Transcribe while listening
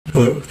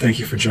Hello, thank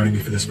you for joining me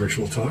for this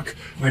virtual talk.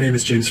 My name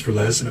is James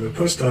Ferlez and I'm a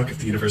postdoc at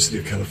the University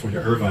of California,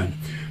 Irvine.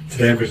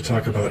 Today I'm going to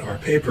talk about our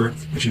paper,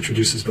 which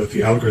introduces both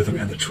the algorithm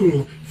and the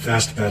tool,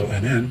 Fast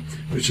BATTLLNN,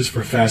 which is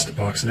for fast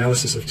box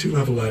analysis of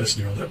two-level lattice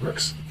neural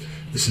networks.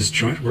 This is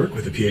joint work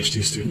with a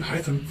PhD student,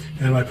 Haitham,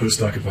 and my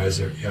postdoc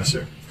advisor,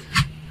 Yasser.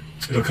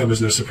 It'll come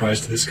as no surprise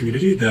to this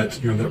community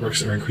that neural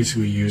networks are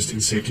increasingly used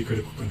in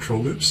safety-critical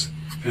control loops,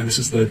 and this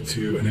has led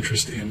to an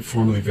interest in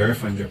formally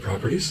verifying their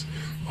properties,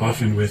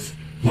 often with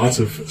lots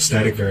of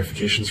static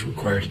verifications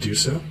required to do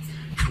so.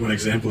 One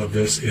example of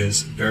this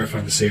is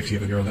verifying the safety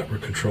of a neural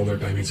network controller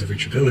by means of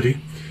reachability.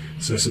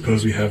 So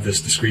suppose we have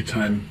this discrete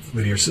time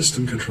linear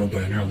system controlled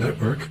by a neural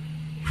network,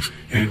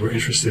 and we're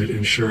interested in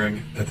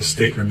ensuring that the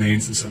state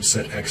remains in some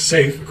set X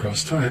safe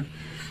across time.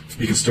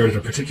 We can start at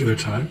a particular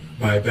time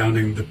by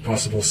bounding the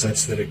possible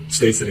states that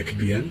it could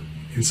be in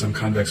some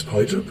convex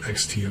polytope,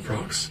 xt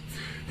approx.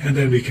 And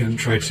then we can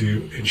try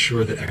to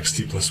ensure that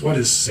xt plus 1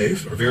 is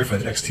safe, or verify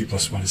that xt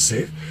plus 1 is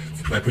safe,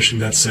 by pushing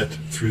that set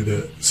through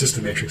the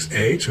system matrix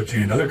A to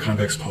obtain another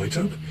convex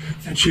polytope,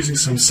 and choosing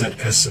some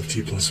set S of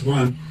t plus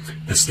 1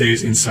 that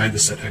stays inside the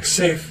set X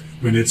safe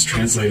when it's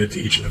translated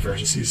to each of the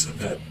vertices of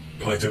that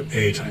polytope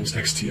A times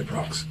xt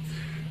approx.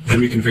 Then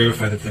we can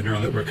verify that the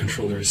neural network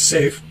controller is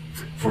safe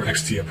for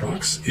xt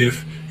approx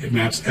if it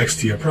maps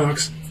xt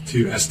approx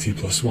to st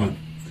plus 1.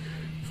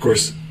 Of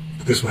course,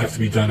 this will have to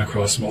be done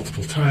across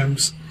multiple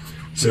times,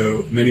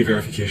 so many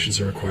verifications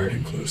are required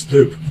in closed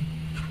loop.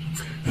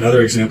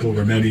 Another example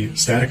where many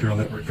static neural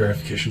network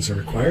verifications are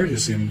required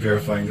is in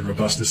verifying the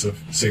robustness of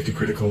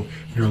safety-critical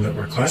neural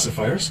network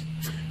classifiers.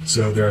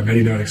 So there are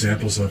many known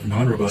examples of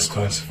non-robust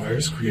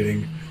classifiers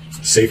creating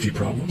safety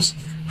problems.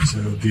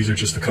 So these are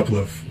just a couple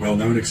of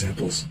well-known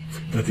examples.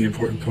 But the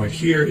important point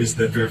here is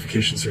that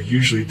verifications are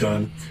usually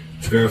done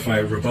to verify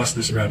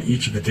robustness around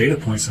each of the data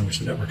points on which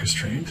the network is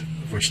trained,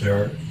 of which there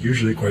are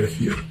usually quite a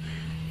few.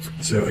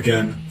 So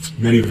again,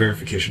 many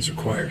verifications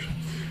required.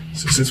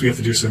 So since we have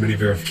to do so many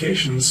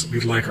verifications,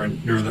 we'd like our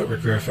neural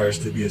network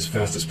verifiers to be as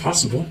fast as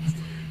possible.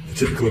 The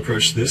typical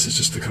approach to this is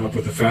just to come up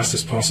with the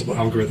fastest possible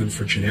algorithm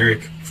for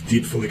generic,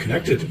 deep, fully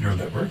connected neural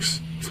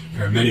networks.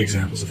 There are many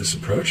examples of this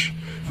approach.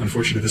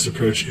 Unfortunately, this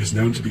approach is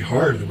known to be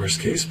hard in the worst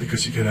case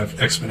because you can have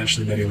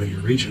exponentially many linear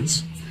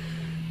regions.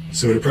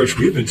 So an approach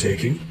we've been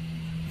taking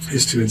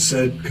is to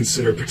instead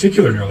consider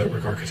particular neural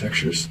network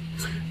architectures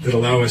that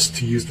allow us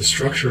to use their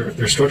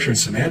structure and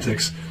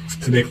semantics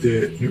to make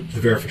the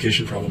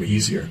verification problem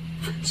easier.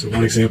 So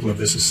one example of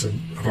this is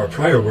some of our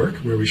prior work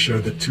where we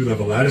showed that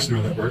two-level lattice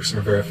neural networks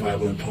are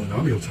verifiable in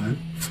polynomial-time,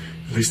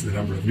 at least in the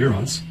number of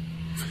neurons.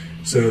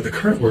 So the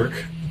current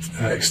work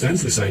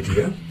extends this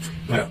idea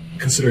by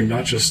considering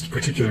not just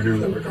particular neural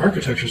network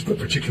architectures, but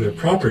particular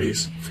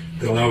properties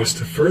that allow us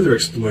to further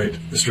exploit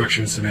the structure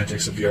and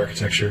semantics of the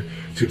architecture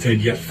to obtain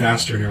yet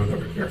faster neural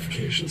network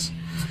verifications.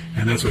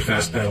 And that's what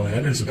Fast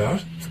BATTLLNN is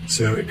about.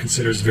 So it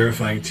considers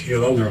verifying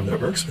TLL neural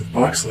networks with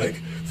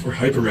box-like or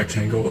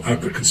hyperrectangle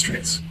output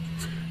constraints.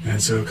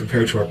 And so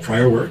compared to our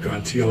prior work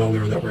on TLL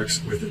neural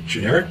networks with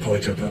generic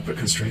polytope output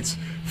constraints,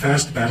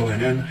 Fast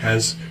BATTLLNN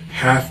has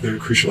half the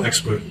crucial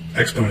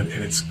exponent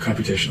in its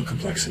computational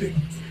complexity.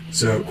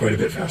 So quite a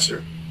bit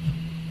faster.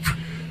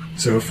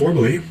 So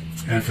formally,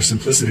 and for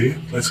simplicity,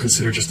 let's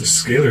consider just a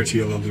scalar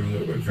TLL neural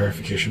network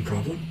verification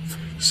problem.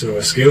 So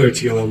a scalar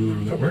TLL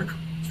neural network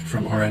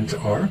from Rn to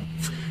R,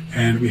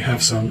 and we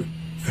have some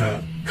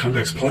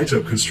convex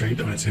polytope constraint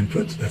on its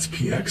input, that's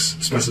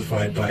px,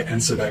 specified by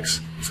n sub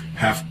x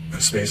half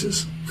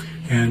spaces,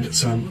 and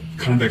some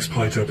convex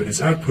polytope in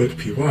its output,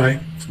 py,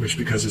 which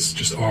because it's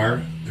just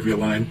R, the real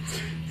line,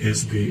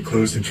 is the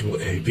closed interval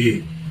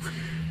ab.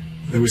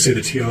 Then we say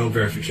the TLL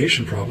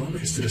verification problem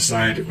is to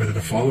decide whether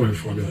the following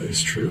formula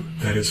is true,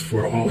 that is,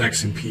 for all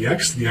x in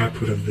px, the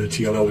output of the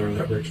TLL neural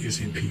network is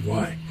in py.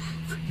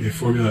 If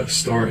formula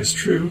star is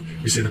true,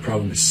 we say the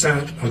problem is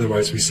sat,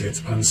 otherwise we say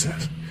it's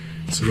unsat.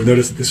 So you'll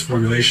notice that this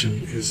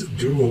formulation is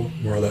dual,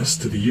 more or less,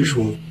 to the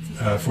usual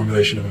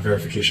formulation of a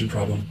verification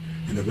problem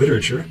in the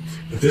literature,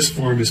 but this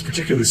form is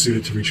particularly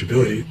suited to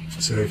reachability.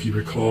 So if you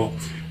recall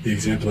the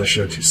example I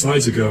showed 2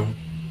 slides ago,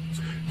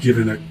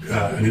 given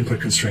an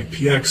input constraint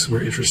px,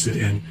 we're interested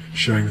in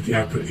showing that the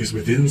output is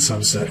within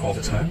some set all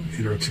the time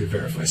in order to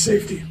verify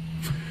safety.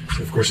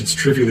 So of course, it's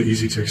trivially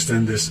easy to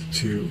extend this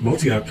to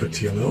multi-output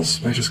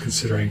TLLs by just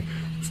considering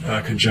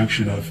a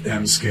conjunction of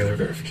m scalar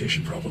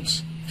verification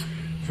problems.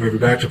 If we go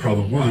back to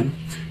problem 1,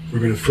 we're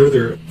going to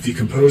further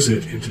decompose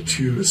it into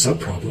 2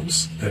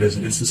 subproblems. That is,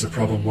 an instance of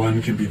problem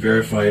 1 can be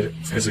verified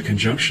as a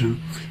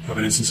conjunction of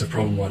an instance of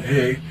problem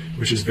 1a,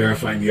 which is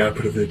verifying the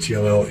output of the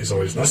TLL is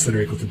always less than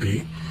or equal to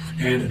b,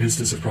 and an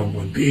instance of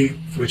problem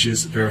 1b, which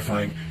is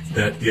verifying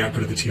that the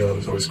output of the TLL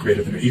is always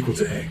greater than or equal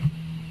to a.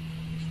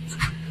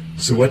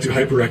 So what do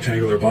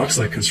hyperrectangular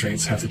box-like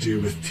constraints have to do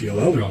with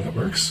TLL neural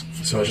networks?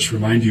 So I'll just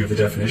remind you of the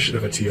definition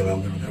of a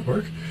TLL neural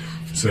network.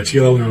 So a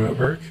TLL neural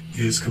network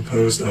is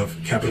composed of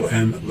capital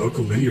N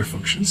local linear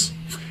functions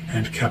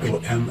and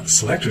capital M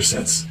selector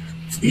sets,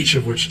 each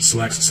of which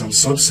selects some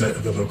subset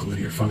of the local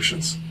linear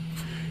functions.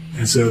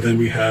 And so then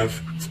we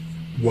have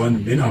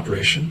one min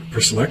operation per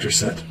selector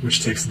set,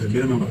 which takes the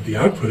minimum of the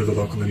output of the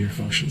local linear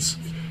functions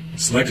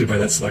selected by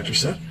that selector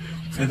set,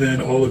 and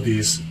then all of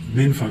these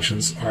min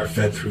functions are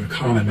fed through a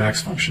common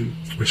max function,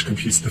 which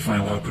computes the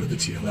final output of the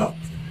TLL.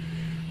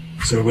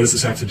 So what does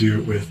this have to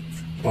do with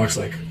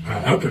box-like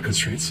output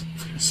constraints?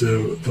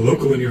 So the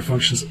local linear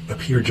functions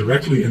appear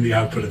directly in the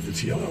output of the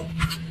TLL.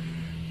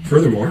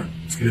 Furthermore,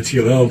 in a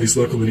TLL, these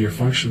local linear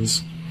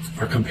functions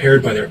are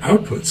compared by their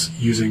outputs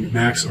using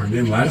max or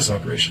min lattice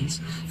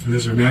operations, and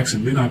those are max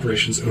and min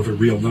operations over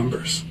real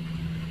numbers.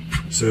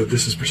 So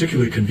this is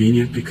particularly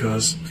convenient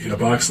because in a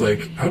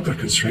box-like output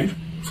constraint,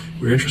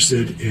 we're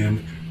interested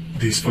in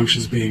these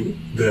functions being,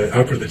 the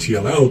output of the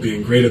TLL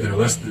being greater than or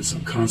less than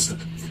some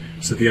constant.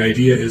 So the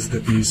idea is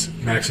that these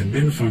max and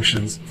min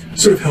functions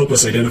sort of help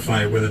us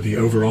identify whether the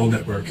overall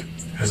network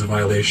has a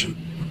violation.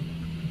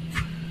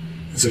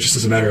 And so just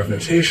as a matter of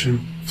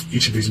notation,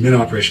 each of these min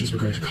operations we're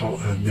going to call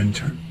a min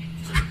term.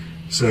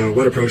 So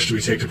what approach do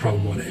we take to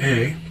problem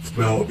 1a?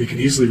 Well, we can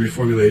easily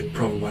reformulate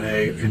problem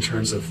 1a in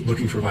terms of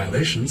looking for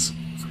violations.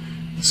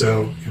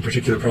 So in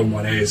particular, problem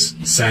 1a is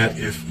sat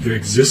if there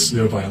exists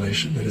no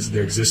violation, that is,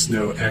 there exists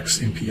no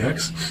x in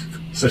px,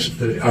 such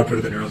that the output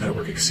of the neural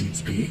network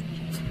exceeds b.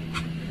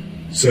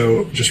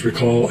 So just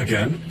recall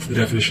again the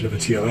definition of a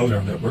TLL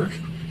neural network,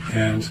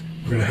 and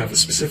we're going to have a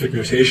specific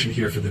notation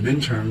here for the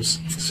min terms.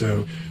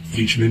 So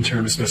each min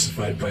term is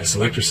specified by a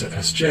selector set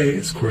Sj.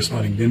 Its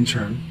corresponding min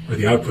term, or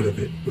the output of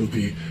it, will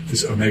be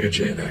this omega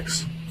j of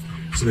x.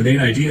 So the main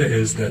idea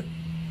is that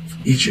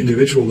each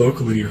individual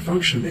local linear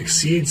function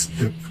exceeds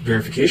the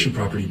verification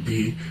property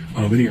b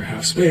on a linear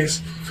half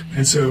space,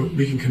 and so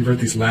we can convert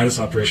these lattice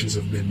operations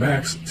of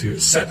min-max to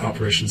set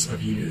operations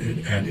of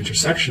union and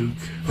intersection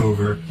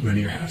over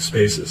linear half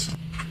spaces.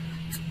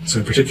 So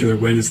in particular,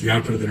 when is the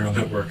output of the neural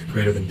network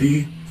greater than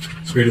b?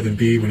 It's greater than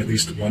b when at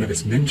least one of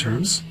its min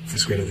terms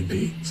is greater than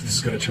b, so this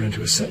is going to turn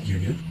into a set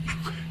union.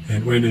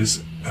 And when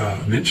is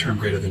a min term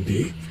greater than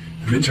b?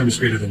 A min term is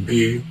greater than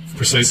b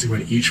precisely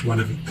when each one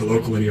of the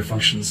local linear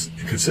functions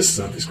it consists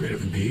of is greater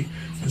than b,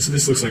 and so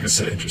this looks like a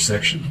set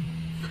intersection.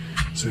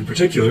 So in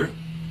particular,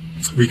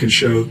 we can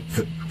show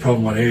that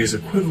problem 1a is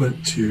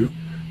equivalent to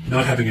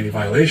not having any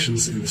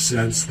violations in the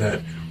sense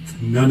that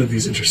none of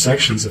these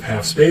intersections of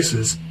half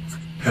spaces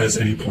has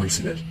any points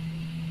in it.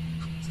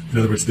 In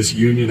other words, this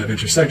union of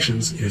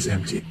intersections is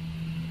empty.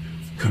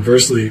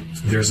 Conversely,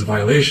 there's a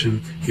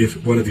violation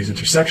if one of these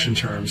intersection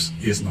terms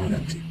is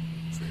non-empty.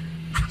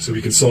 So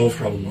we can solve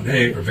problem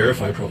 1a, or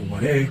verify problem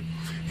 1a,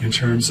 in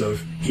terms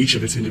of each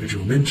of its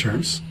individual min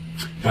terms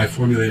by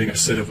formulating a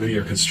set of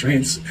linear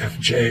constraints,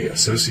 fj,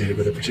 associated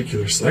with a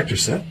particular selector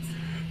set.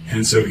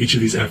 And so each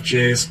of these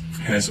fj's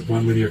has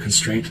one linear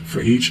constraint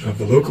for each of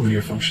the local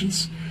linear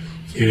functions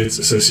in its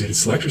associated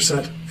selector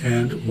set,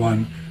 and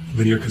one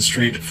linear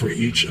constraint for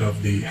each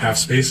of the half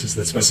spaces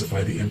that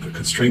specify the input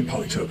constraint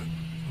polytope.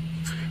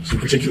 So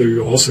in particular,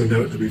 you'll also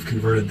note that we've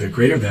converted the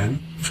greater than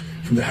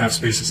from the half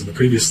spaces in the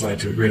previous slide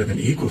to a greater than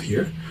equal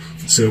here.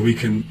 So we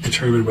can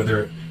determine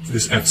whether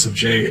this f sub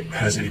j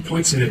has any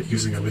points in it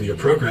using a linear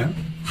program.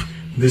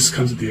 This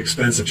comes at the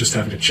expense of just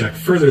having to check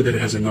further that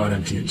it has a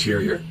non-empty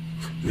interior.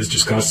 This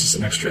just costs us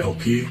an extra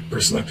LP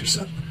per selector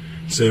set.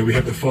 So we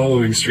have the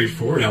following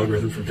straightforward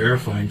algorithm for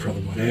verifying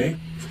problem 1a.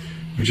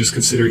 We just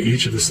consider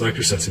each of the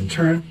selector sets in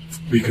turn.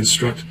 We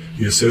construct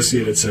the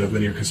associated set of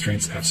linear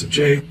constraints f sub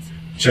j,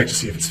 check to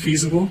see if it's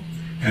feasible,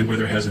 and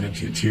whether it has an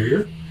empty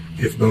interior.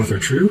 If both are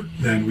true,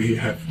 then we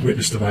have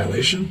witnessed a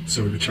violation,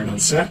 so we return on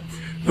set.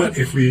 But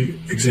if we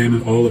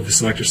examine all of the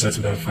selector sets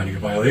without finding a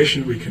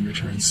violation, we can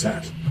return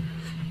set.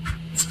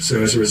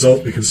 So as a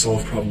result, we can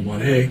solve problem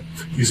 1a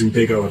using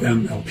big O of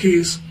m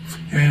LPs,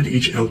 and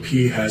each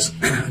LP has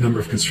a number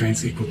of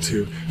constraints equal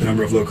to the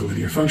number of local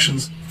linear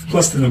functions,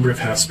 plus the number of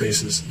half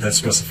spaces that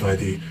specify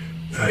the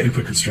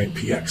input constraint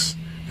px.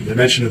 The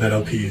dimension of that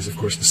LP is, of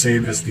course, the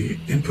same as the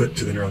input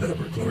to the neural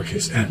network,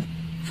 lowercase n.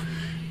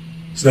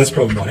 So that's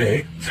problem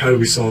 1a. How do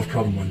we solve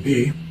problem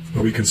 1b?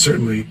 Well, we can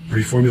certainly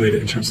reformulate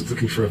it in terms of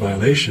looking for a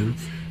violation,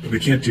 but we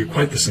can't do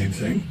quite the same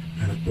thing.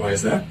 And why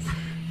is that?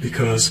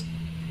 Because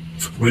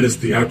when is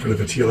the output of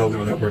a TLL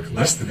neural network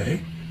less than a?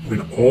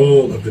 When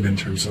all of the min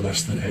terms are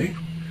less than a.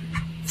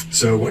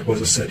 So what was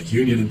a set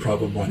union in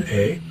problem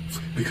 1a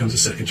becomes a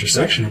set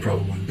intersection in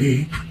problem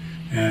 1b.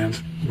 And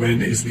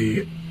when is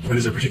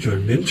a particular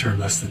min term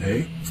less than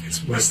a?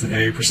 It's less than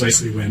a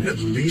precisely when at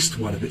least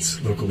one of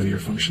its local linear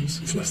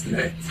functions is less than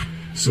a.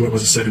 So what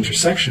was a set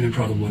intersection in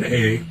problem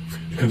 1a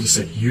becomes a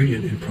set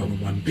union in problem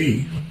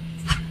 1b.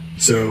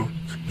 So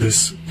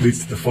this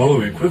leads to the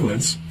following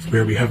equivalence,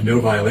 where we have no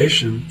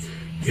violation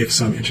if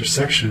some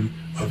intersection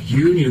of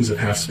unions of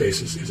half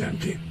spaces is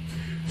empty.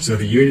 So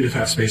the union of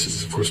half spaces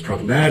is, of course,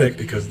 problematic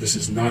because this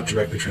is not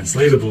directly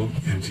translatable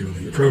into a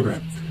linear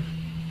program.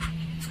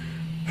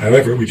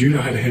 However, we do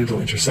know how to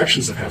handle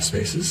intersections of half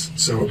spaces,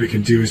 so what we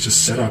can do is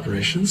just set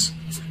operations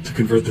to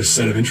convert this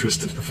set of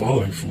interest into the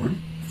following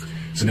form.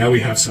 So now we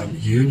have some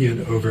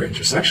union over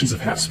intersections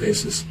of half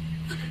spaces.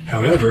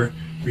 However,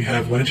 we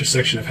have one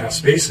intersection of half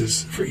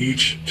spaces for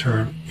each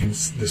term in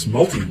this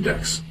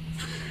multi-index.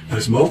 Now,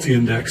 this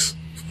multi-index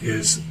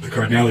is the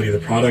cardinality of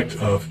the product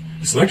of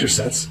selector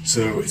sets,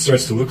 so it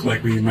starts to look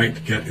like we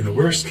might get, in the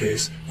worst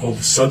case, all the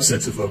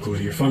subsets of local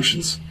linear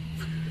functions.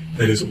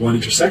 That is, one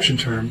intersection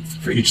term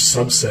for each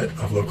subset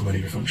of local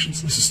linear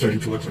functions. This is starting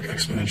to look like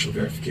exponential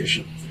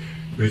verification,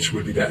 which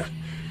would be bad.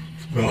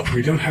 Well,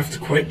 we don't have to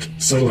quite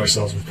settle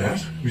ourselves with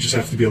that. We just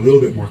have to be a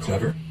little bit more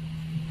clever.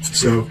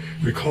 So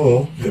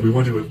recall that we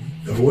want to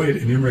avoid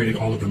enumerating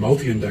all of the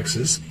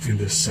multi-indexes in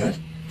this set.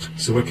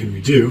 So what can we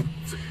do?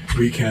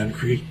 We can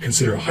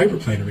consider a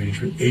hyperplane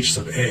arrangement, H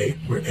sub A,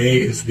 where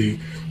A is the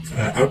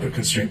output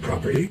constraint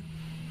property.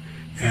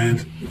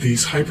 And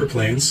these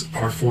hyperplanes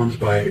are formed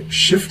by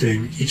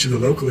shifting each of the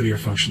local linear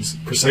functions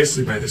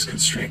precisely by this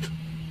constraint.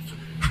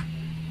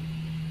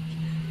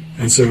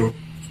 And so,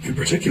 in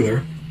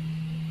particular,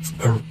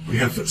 we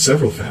have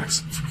several facts.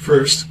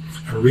 First,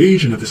 a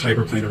region of this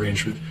hyperplane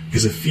arrangement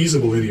is a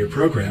feasible linear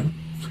program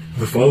of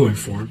the following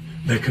form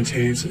that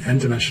contains an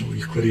n-dimensional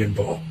Euclidean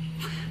ball.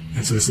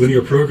 And so this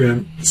linear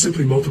program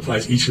simply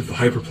multiplies each of the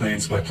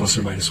hyperplanes by plus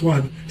or minus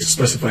 1 to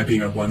specify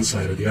being on one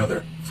side or the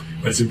other.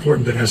 But it's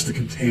important that it has to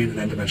contain an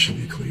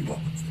n-dimensional Euclidean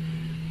ball.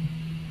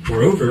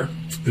 Moreover,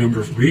 the number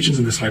of regions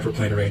in this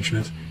hyperplane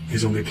arrangement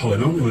is only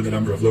polynomial in the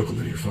number of local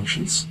linear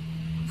functions.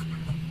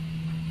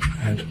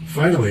 And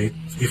finally,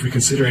 if we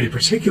consider any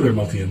particular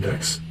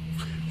multi-index,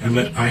 and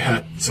let I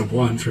hat sub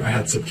 1 through I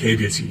hat sub k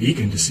be its unique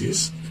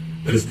indices,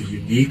 that is, the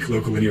unique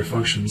local linear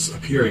functions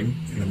appearing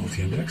in the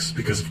multi-index,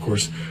 because, of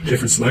course,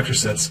 different selector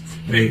sets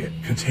may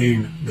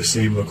contain the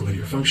same local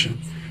linear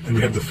function, then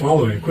we have the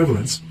following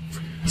equivalence.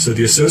 So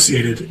the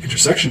associated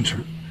intersection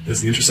term, that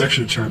is, the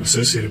intersection term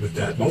associated with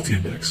that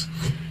multi-index,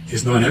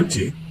 is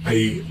non-empty,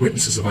 i.e.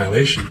 witnesses a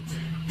violation,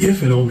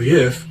 if and only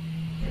if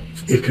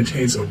it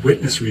contains a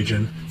witness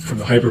region from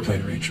the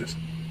hyperplane arrangement.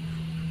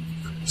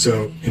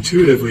 So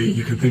intuitively,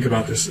 you can think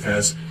about this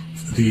as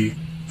the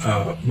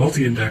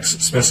multi-index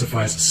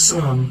specifies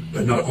some,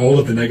 but not all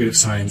of the negative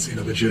signs in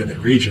a legitimate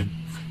region,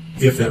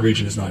 if that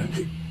region is not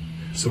empty.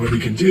 So what we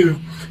can do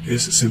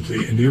is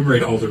simply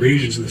enumerate all the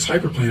regions in this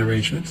hyperplane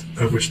arrangement,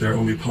 of which there are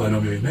only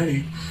polynomially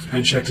many,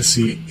 and check to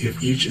see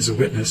if each is a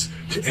witness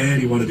to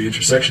any one of the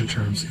intersection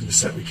terms in the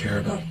set we care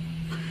about.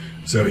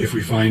 So if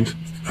we find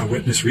a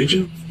witness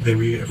region, then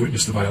we have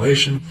witnessed the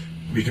violation,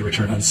 we can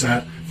return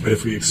unsat, but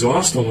if we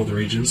exhaust all of the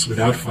regions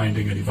without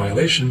finding any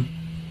violation,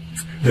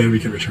 then we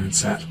can return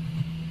sat.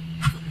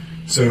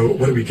 So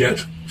what do we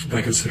get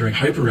by considering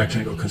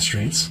hyperrectangle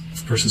constraints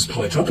versus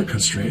polytopic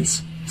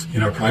constraints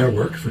in our prior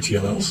work for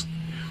TLLs?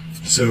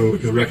 So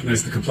you'll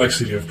recognize the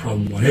complexity of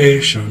problem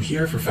 1a shown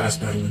here for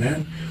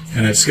FastBATLLNN,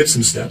 and I've skipped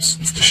some steps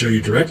to show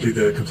you directly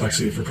the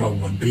complexity for problem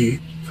 1b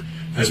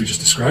as we just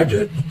described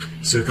it.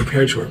 So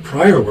compared to our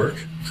prior work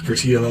for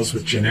TLLs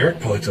with generic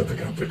polytopic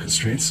output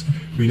constraints,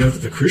 we know that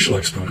the crucial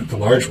exponent, the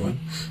large one,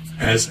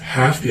 has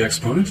half the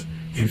exponent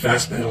in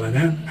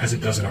FastBATLLNN as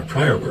it does in our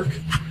prior work,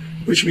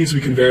 which means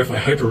we can verify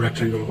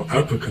hyperrectangle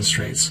output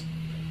constraints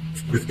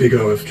with big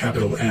O of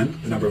capital N,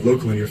 the number of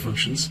local linear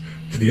functions,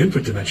 to the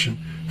input dimension,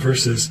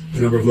 versus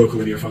the number of local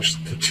linear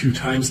functions to 2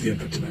 times the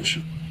input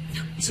dimension.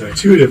 So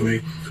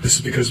intuitively, this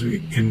is because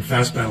in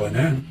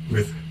FastBATLLNN,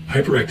 with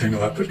hyperrectangle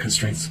output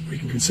constraints, we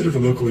can consider the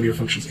local linear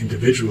functions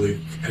individually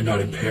and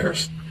not in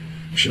pairs.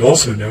 We should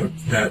also note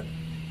that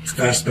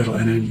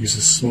FastBATLLNN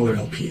uses smaller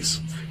LPs,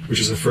 which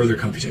is a further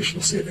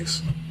computational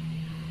savings.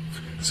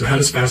 So how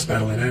does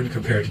FastBATLLNN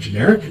compare to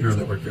generic neural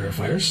network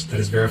verifiers, that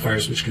is,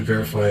 verifiers which can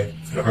verify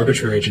an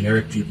arbitrary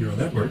generic deep neural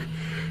network?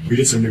 We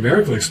did some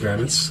numerical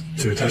experiments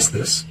to test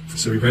this.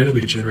 So we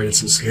randomly generated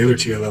some scalar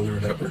TLL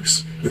neural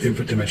networks with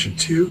input dimension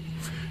 2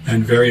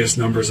 and various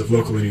numbers of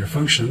local linear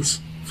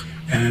functions.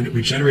 And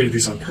we generated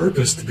these on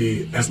purpose to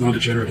be as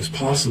non-degenerate as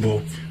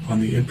possible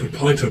on the input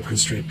polytope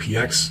constraint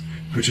px,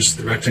 which is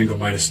the rectangle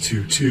minus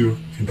 2, 2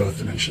 in both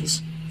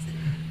dimensions.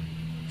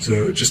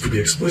 So just to be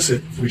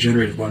explicit, we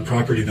generated one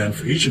property then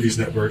for each of these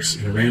networks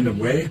in a random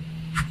way.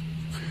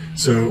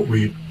 So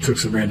we took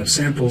some random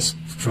samples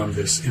from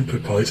this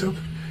input polytope.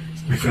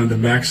 We found the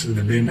max and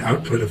the min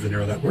output of the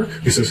neural network,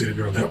 the associated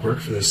neural network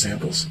for those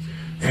samples.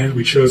 And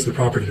we chose the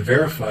property to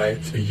verify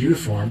to be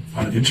uniform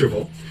on an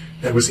interval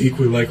that was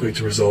equally likely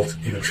to result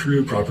in a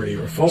true property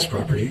or a false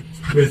property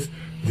with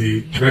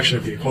the direction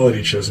of the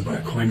equality chosen by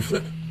a coin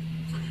flip.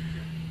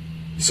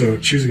 So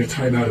choosing a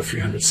timeout of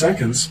 300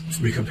 seconds,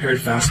 we compared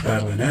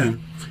FastBATLLNN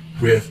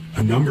with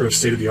a number of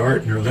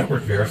state-of-the-art neural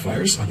network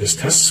verifiers on this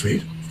test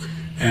suite.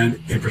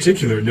 And in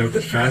particular, note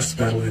that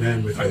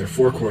FastBATLLNN with either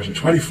 4 cores or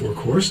 24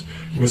 cores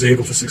was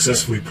able to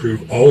successfully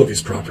prove all of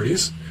these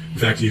properties. In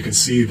fact, you can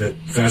see that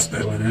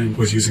FastBATLLNN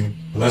was using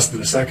less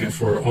than a second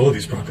for all of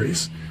these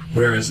properties,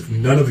 whereas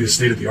none of the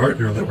state-of-the-art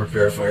neural network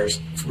verifiers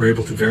were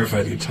able to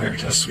verify the entire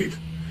test suite.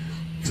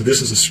 So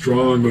this is a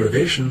strong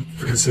motivation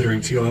for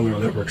considering TLL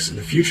neural networks in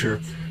the future,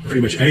 or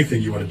pretty much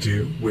anything you want to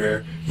do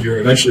where you're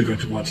eventually going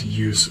to want to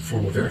use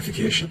formal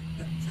verification.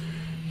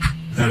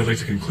 With that, I'd like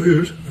to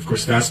conclude. Of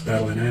course,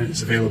 FastBATLLNN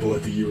is available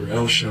at the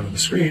URL shown on the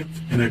screen,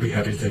 and I'd be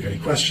happy to take any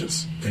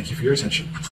questions. Thank you for your attention.